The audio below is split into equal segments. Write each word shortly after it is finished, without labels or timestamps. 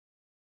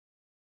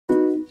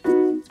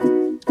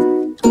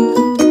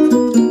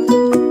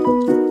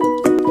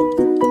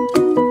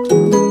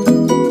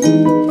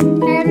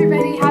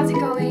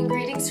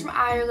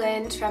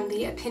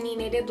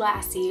Opinionated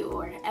Lassie,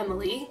 or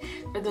Emily,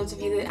 for those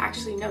of you that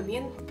actually know me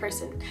in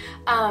person.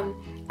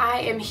 I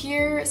am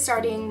here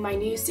starting my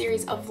new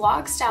series of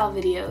vlog style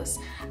videos.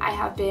 I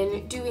have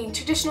been doing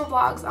traditional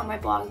vlogs on my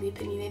blog, the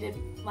Opinionated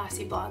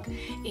Lassie blog,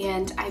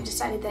 and I've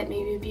decided that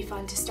maybe it would be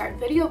fun to start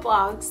video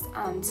blogs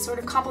to sort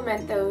of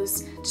complement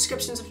those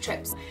descriptions of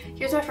trips.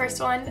 Here's my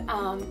first one.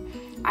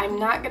 I'm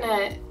not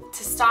gonna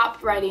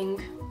stop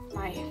writing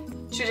my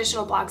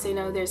traditional blogs. I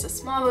know there's a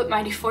small but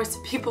mighty force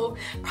of people,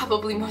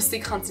 probably mostly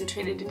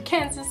concentrated in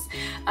Kansas,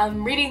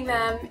 reading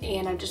them,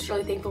 and I'm just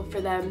really thankful for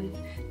them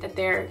that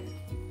they're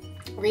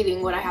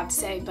reading what I have to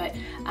say, but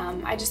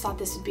I just thought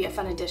this would be a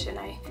fun addition.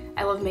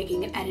 I love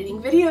making and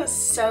editing videos,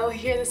 so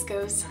here this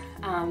goes.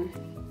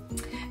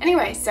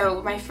 Anyway,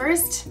 so my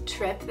first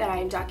trip that I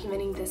am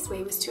documenting this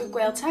way was to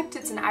Gaeltacht.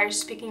 It's an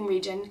Irish-speaking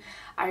region.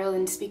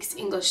 Ireland speaks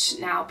English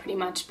now pretty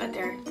much, but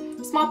there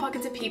are small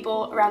pockets of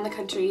people around the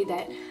country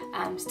that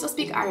still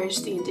speak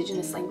Irish, the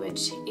indigenous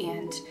language,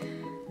 and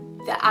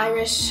the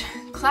Irish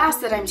class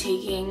that I'm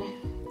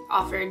taking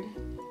offered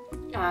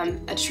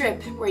a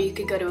trip where you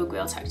could go to a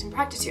Gaeltacht and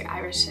practice your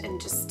Irish and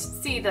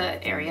just see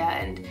the area.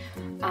 And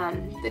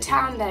the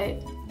town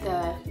that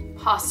the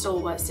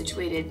hostel was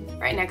situated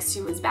right next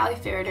to was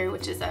Ballyferriter,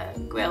 which is a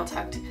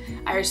Gaeltacht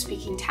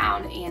Irish-speaking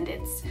town, and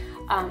it's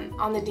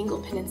on the Dingle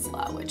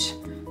Peninsula, which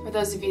for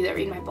those of you that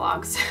read my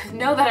blogs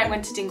know that I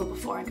went to Dingle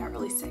before and got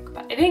really sick,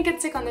 but I didn't get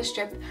sick on this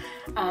trip.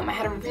 I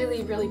had a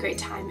really great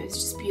time. It was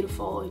just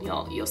beautiful, and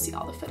you'll see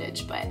all the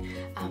footage. But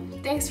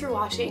thanks for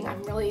watching.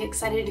 I'm really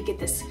excited to get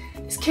this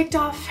kicked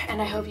off,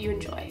 and I hope you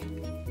enjoy.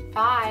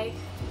 Bye.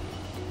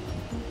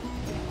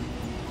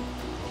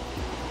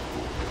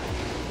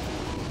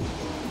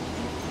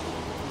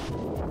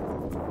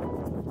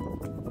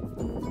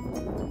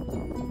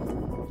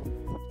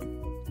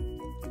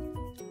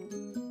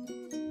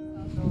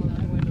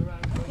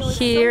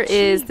 Here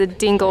is the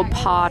Dingle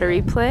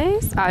pottery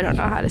place. I don't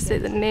know how to say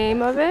the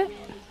name of it.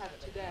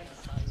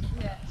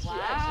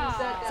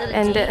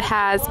 And it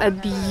has a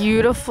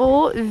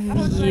beautiful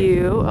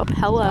view, of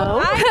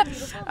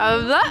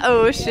the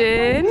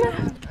ocean.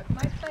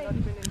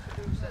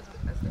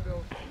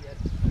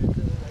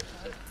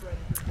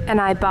 And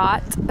I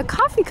bought a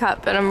coffee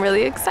cup, and I'm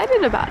really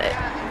excited about it.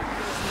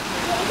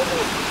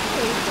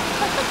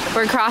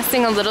 We're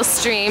crossing a little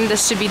stream.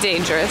 This should be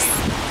dangerous.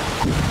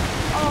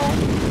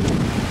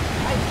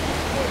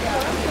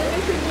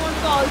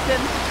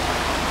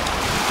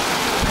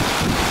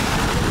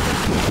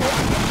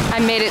 I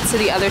made it to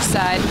the other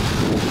side.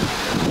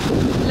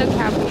 Look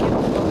how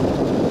beautiful.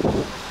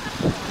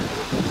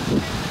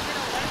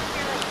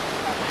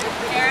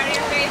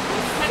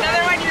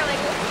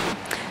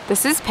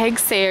 This is Peg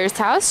Sayers'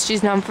 house.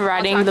 She's known for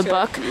writing the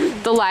book,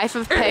 The Life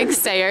of Peg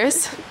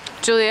Sayers.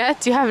 Julia,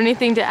 do you have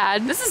anything to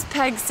add? This is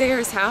Peg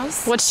Sayers'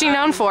 house. What's she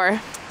known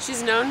for?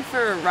 She's known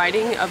for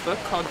writing a book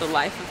called The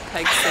Life of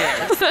Peg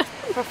Sayers.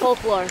 For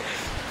folklore.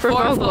 For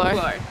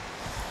folklore.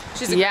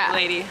 She's a great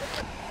lady.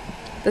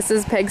 This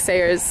is Peg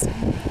Sayers'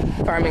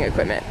 farming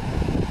equipment.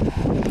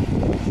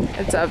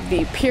 It's of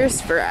the Pierce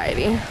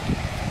variety.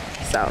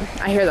 So,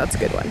 I hear that's a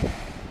good one.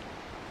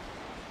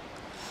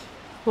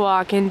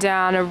 Walking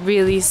down a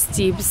really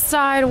steep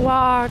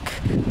sidewalk.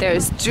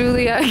 There's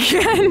Julia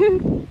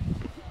again.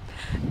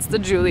 It's the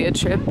Julia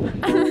trip.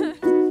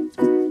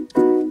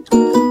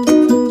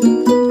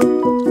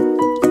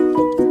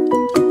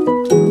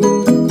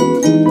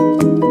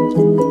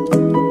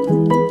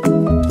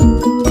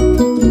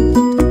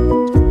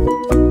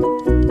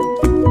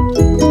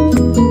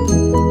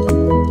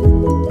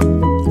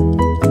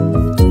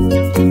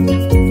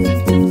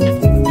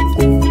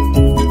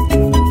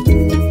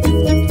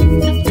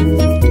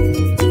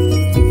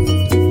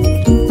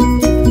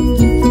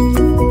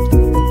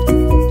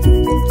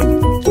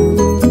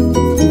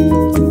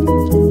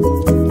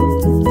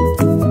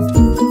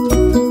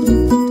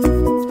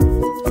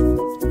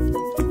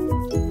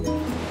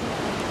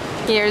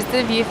 Here's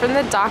the view from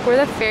the dock where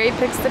the ferry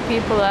picks the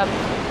people up.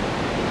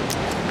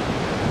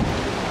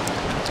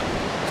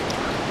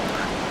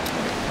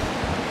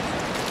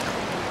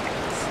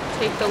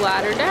 Take the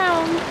ladder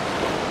down.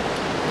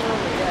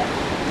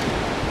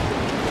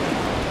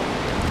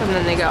 And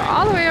then they go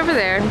all the way over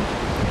there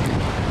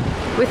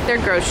with their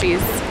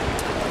groceries.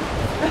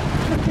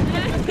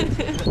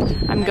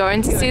 I'm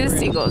going to see the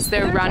seagulls.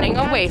 They're running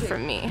away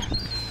from me.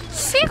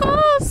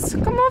 Seagulls,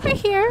 come over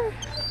here.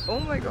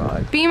 Oh my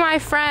god. Be my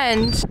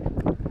friend.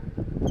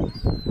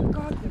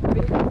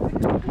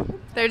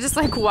 They're just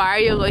like, why are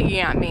you looking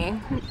at me?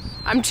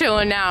 I'm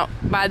chilling out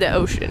by the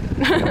ocean.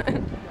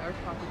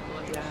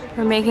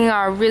 We're making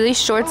our really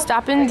short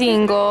stop in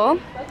Dingle.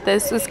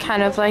 This was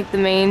kind of like the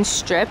main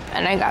strip,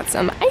 and I got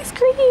some ice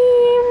cream.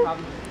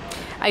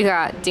 I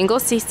got Dingle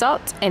sea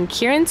salt and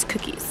Kieran's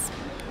cookies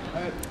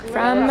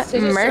from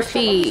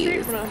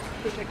Murphy's.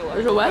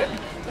 There's a what?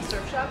 A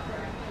surf shop?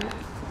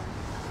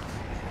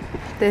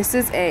 This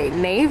is a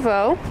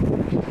Navo.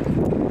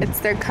 It's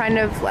their kind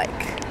of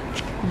like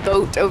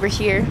boat over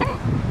here.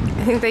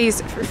 I think they use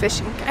it for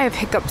fishing. I have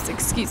hiccups,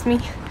 excuse me.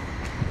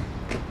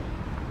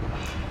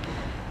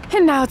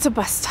 And now it's a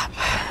bus stop.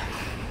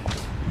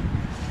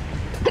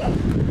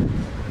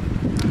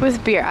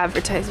 with beer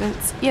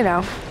advertisements, you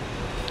know.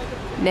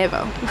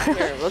 Nevo.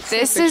 Here,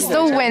 This is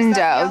the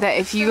window that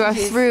if you go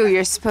through,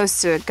 you're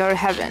supposed to go to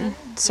heaven.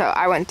 So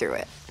I went through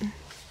it.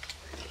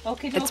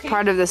 Okay, It's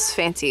part of this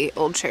fancy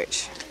old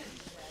church.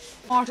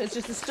 It's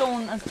just a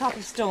stone on top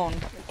of stone.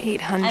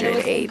 800 And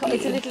AD.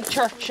 it's a little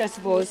church, I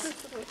suppose.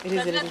 It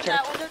is a little church.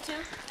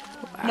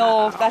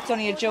 No, that's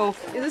only a joke.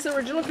 Is this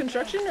original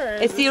construction or?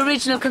 It's the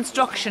original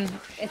construction.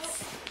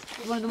 It's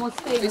one of the most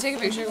famous. Can you take a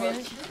picture of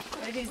me?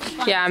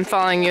 Yeah, I'm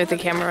following you with the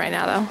camera right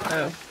now, though.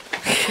 Oh.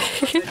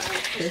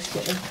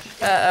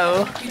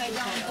 Uh-oh.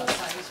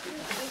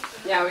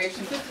 Yeah, we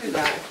actually could do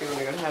that if we want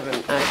to go to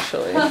heaven,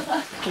 actually.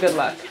 Good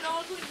luck.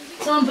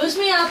 Someone boost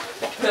me up.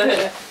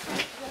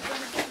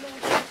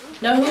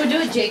 Know who would do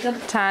it, Jacob?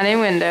 Tiny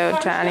window,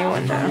 tiny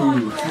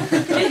window.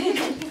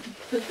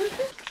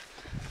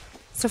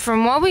 So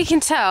from what we can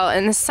tell,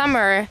 in the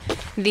summer,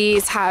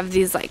 these have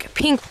these like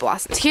pink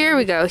blossoms. Here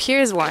we go,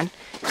 here's one.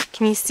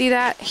 Can you see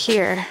that?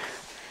 Here.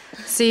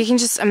 So you can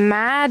just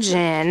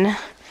imagine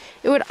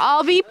it would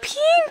all be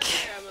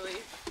pink.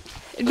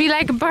 It'd be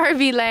like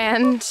Barbie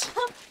land.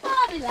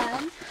 Barbie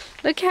land.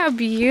 Look how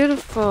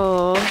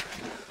beautiful.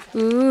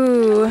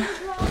 Ooh.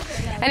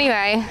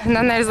 Anyway, and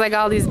then there's like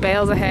all these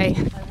bales of hay.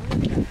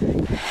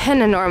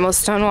 And a normal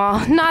stone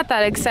wall. Not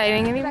that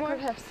exciting anymore.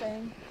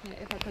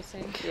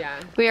 Yeah.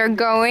 We are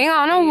going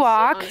on a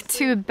walk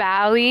to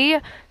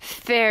Ballyferriter.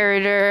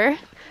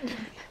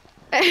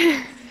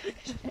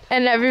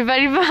 And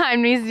everybody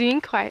behind me is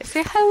being quiet.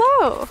 Say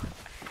hello.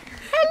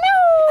 Hello.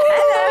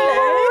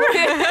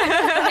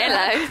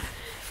 Hello.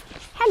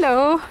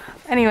 Hello.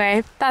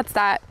 Anyway, that's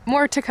that.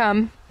 More to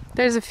come.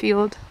 There's a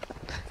field.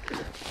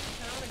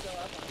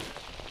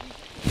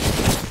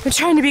 We're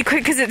trying to be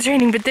quick because it's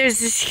raining, but there's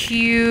this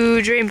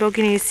huge rainbow.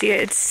 Can you see it?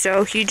 It's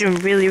so huge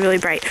and really, really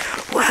bright.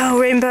 Wow,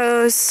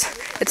 rainbows.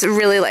 It's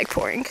really like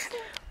pouring.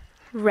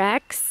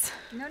 Rex.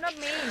 No, not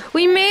me.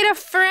 We made a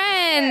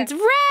friend.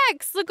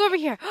 Rex, look over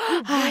here.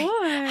 Hi.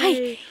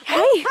 Hi.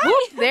 Hi.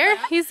 Whoop, there.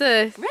 He's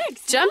a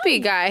jumpy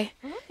guy.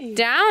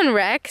 Down,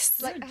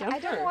 Rex. I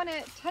don't want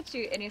to touch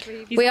you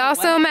anyway. We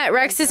also met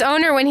Rex's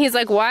owner when he's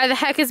like, why the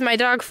heck is my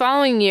dog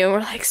following you?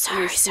 We're like, It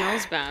sorry,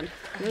 smells sir. bad.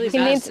 Really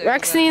bad.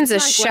 Rex needs a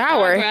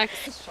shower.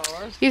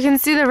 You can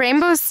see the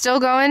rainbow's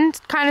still going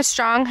kind of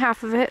strong,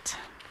 half of it.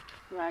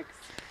 Rex.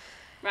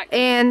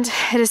 And it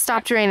has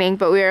stopped raining,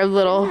 but we are a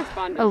little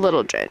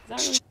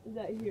drenched. Is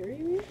that here,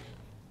 you mean?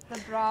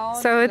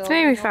 So it's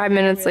maybe 5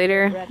 minutes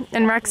later,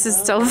 and Rex is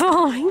still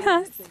following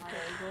us.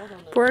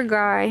 Poor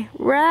guy.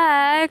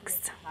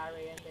 Rex!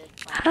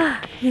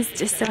 He's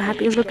just so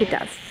happy. Look at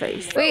that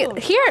face. Wait,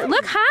 here,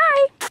 look,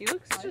 hi! He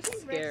looks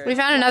just scared. We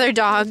found another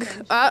dog.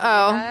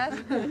 Uh-oh.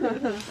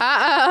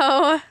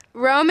 Uh-oh.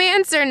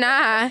 Romance or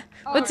nah?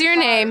 What's your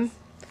name?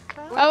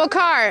 Oh, a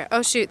car.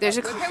 Oh, shoot, there's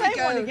a car.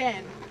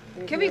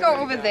 Can we go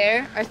over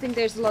there? I think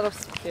there's a lot of...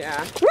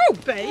 Yeah. Woo!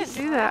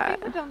 Do that.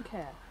 I don't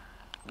care.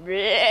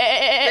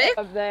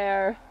 Up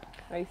there.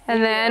 I see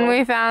And then you.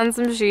 we found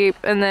some sheep,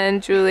 and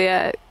then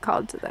Julia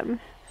called to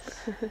them.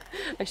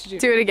 I should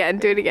Do it again,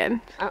 do it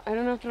again. I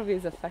don't know if it'll be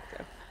as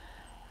effective.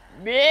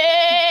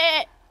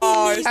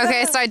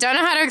 Okay, so I don't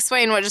know how to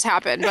explain what just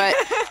happened, but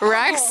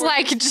Rex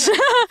Rex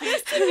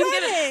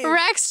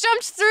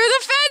jumped through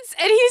the fence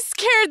and he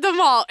scared them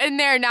all, and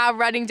they're now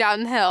running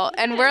down the hill.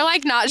 And we're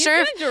like not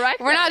sure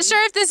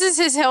if this is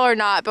his hill or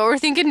not, but we're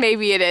thinking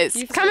maybe it is.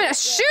 He's coming!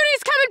 Shoot!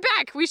 He's coming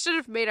back! We should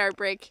have made our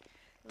break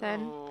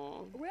then.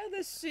 Where are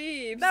the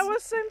sheep? That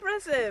was so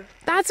impressive.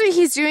 That's what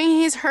he's doing.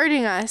 He's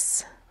hurting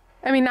us.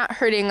 I mean, not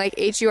hurting like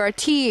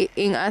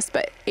H-U-R-T-ing us,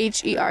 but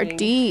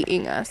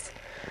H-E-R-D-ing us.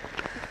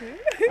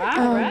 Wow,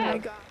 Oh my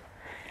god.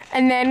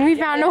 And then we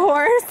found a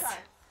horse.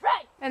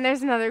 And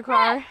there's another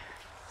car.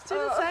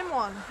 Still the same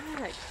one.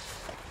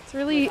 It's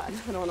really, I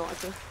don't want to watch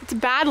this. it's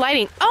bad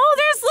lighting. Oh,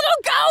 there's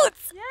little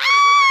goats! Yeah,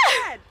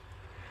 Ah!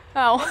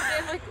 Oh. They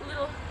have like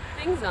little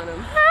things on them.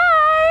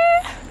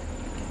 Hi!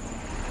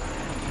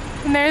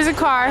 And there's a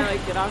car. They're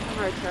like, get off of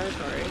our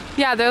territory.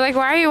 Yeah, they're like,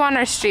 why are you on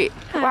our street?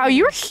 Wow,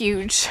 you're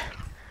huge.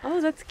 Oh,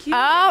 that's cute.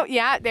 Oh,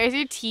 yeah, there's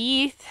your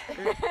teeth.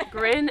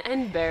 Grin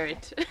and bear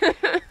it.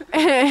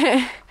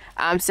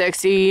 I'm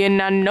sexy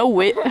and I know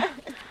it.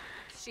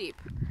 Sheep.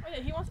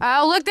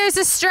 Oh, look, there's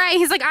a stray.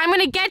 He's like, I'm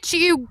gonna get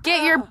you.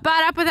 Get your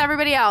butt up with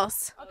everybody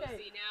else. Okay. Oh,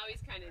 see, now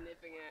he's kind of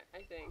nipping it,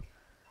 I think.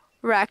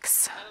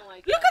 Rex. I don't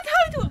like look at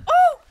how it do.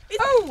 Oh!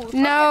 It's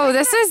No,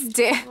 this is...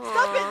 Stop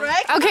it,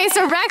 Rex. Okay,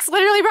 so Rex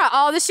literally brought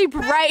all the sheep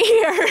right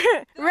here.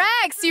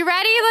 Rex, you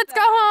ready? Let's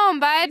go home,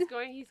 bud.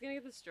 He's gonna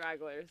get the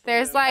stragglers.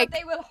 There's like...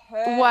 They will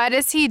hurt. What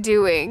is he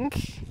doing?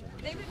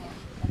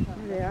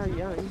 They are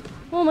young.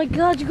 Oh my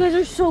god, you guys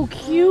are so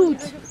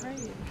cute.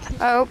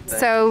 Oh,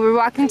 so we're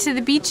walking to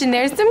the beach and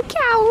there's some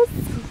cows.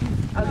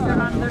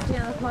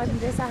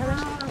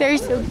 They're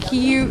so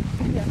cute.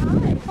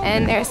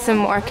 And there's some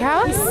more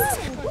cows.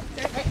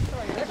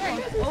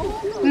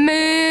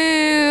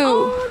 Moo!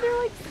 Oh, they're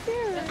like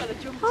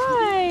scared.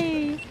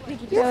 Hi.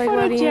 You're like,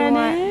 what do you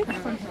want?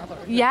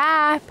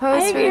 Yeah,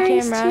 pose for the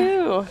camera.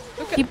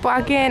 Too. Keep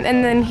walking,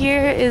 and then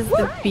here is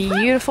the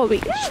beautiful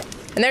beach.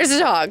 And there's a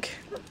dog.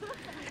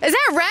 Is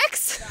that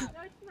Rex?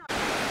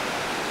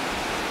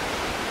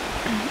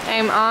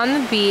 I'm on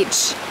the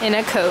beach in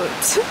a coat,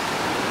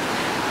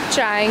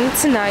 trying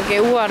to not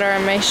get water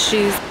on my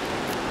shoes.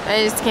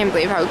 I just can't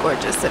believe how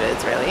gorgeous it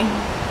is, really.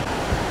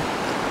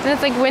 And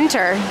it's like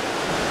winter,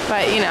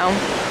 but you know,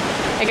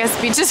 I guess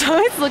beaches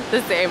always look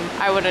the same.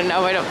 I wouldn't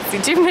know, I don't see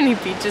too many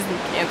beaches in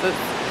Kansas.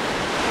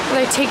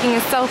 They're taking a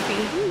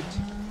selfie.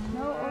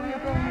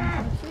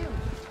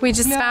 We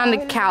just found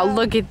a cow.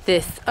 Look at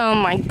this. Oh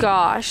my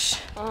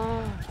gosh.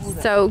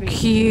 So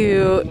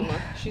cute.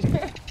 She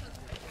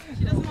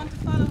doesn't want to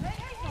follow.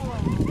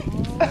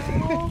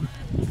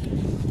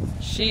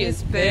 She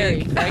is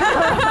very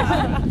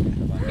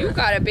pregnant. You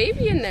got a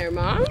baby in there,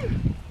 Mom.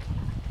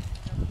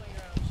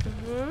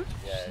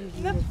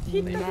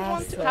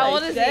 How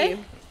old is he?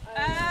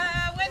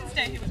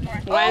 Wednesday he was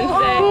born.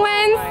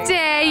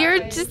 Wednesday, you're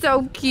just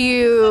so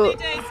cute.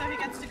 Sunny day, so he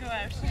gets to go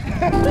out.